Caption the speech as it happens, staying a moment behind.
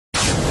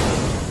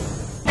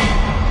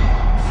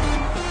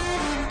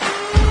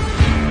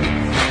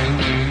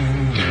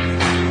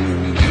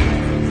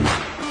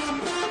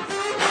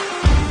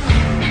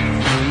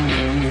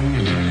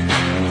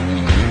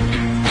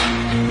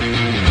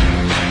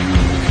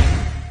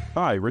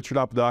Hi, Richard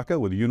Apodaca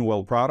with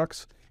Uniweld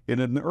products. In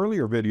an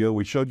earlier video,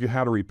 we showed you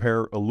how to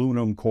repair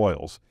aluminum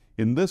coils.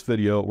 In this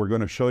video, we're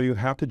going to show you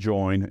how to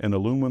join an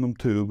aluminum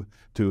tube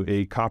to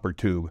a copper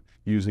tube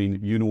using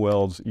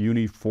Uniweld's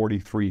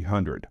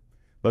UNI4300.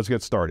 Let's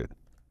get started.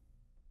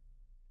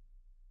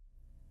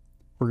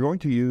 We're going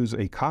to use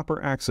a copper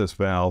access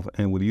valve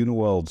and with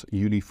Uniweld's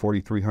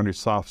UNI4300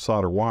 soft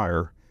solder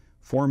wire,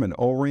 form an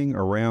O-ring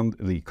around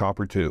the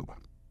copper tube.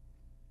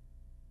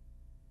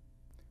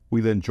 We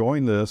then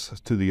join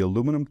this to the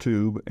aluminum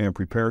tube and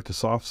prepare to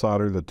soft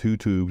solder the two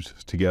tubes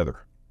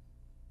together.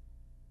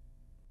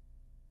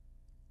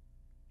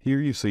 Here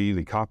you see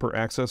the copper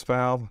access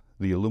valve,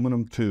 the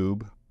aluminum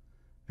tube,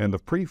 and the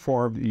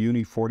preformed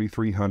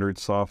UNI4300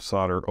 soft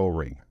solder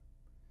O-ring.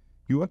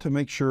 You want to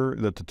make sure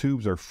that the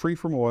tubes are free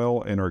from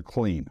oil and are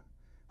clean.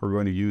 We're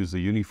going to use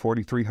the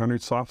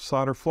UNI4300 soft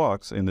solder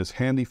flux in this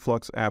handy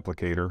flux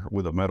applicator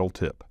with a metal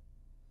tip.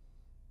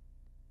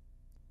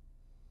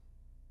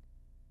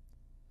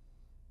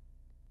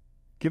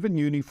 Given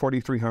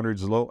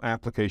UNI4300's low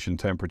application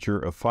temperature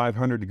of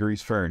 500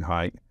 degrees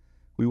Fahrenheit,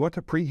 we want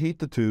to preheat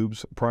the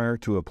tubes prior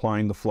to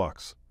applying the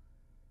flux.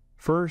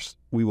 First,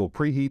 we will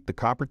preheat the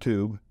copper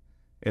tube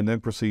and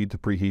then proceed to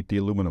preheat the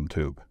aluminum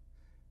tube.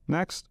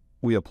 Next,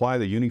 we apply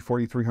the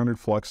UNI4300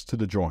 flux to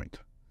the joint.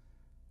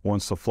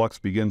 Once the flux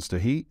begins to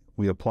heat,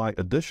 we apply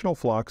additional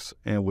flux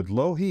and with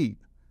low heat,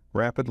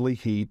 rapidly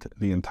heat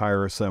the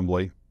entire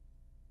assembly,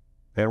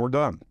 and we're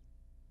done.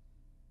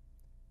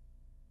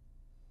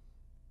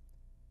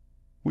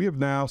 We have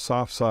now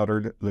soft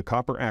soldered the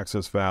copper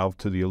access valve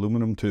to the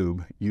aluminum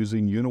tube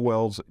using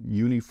Uniweld's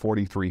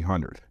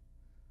UNI4300.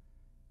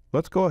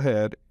 Let's go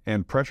ahead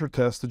and pressure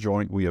test the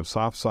joint we have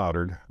soft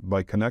soldered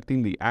by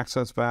connecting the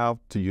access valve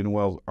to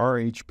Uniweld's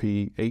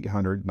RHP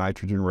 800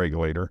 nitrogen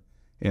regulator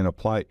and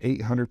apply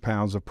 800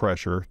 pounds of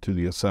pressure to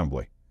the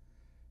assembly.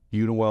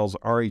 Uniweld's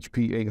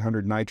RHP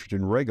 800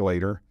 nitrogen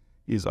regulator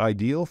is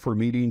ideal for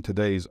meeting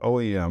today's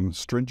OEM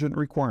stringent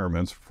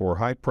requirements for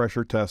high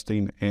pressure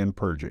testing and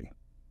purging.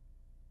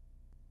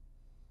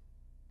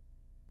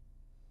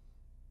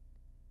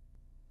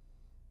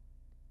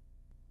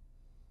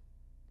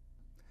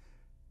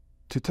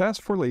 To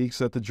test for leaks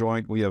at the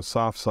joint we have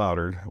soft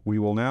soldered, we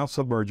will now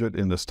submerge it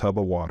in this tub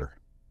of water.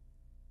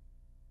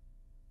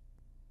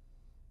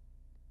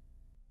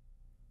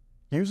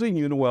 Using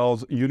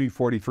Uniweld's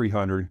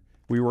UNI4300,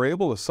 we were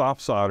able to soft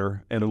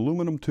solder an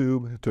aluminum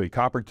tube to a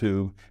copper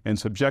tube and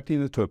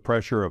subjecting it to a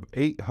pressure of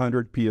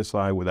 800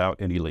 psi without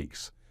any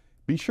leaks.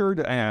 Be sure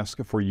to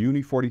ask for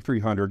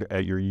UNI4300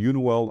 at your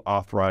Uniweld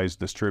authorized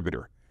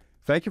distributor.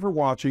 Thank you for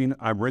watching.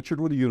 I'm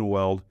Richard with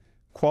Uniweld,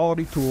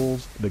 quality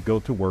tools that go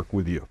to work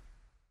with you.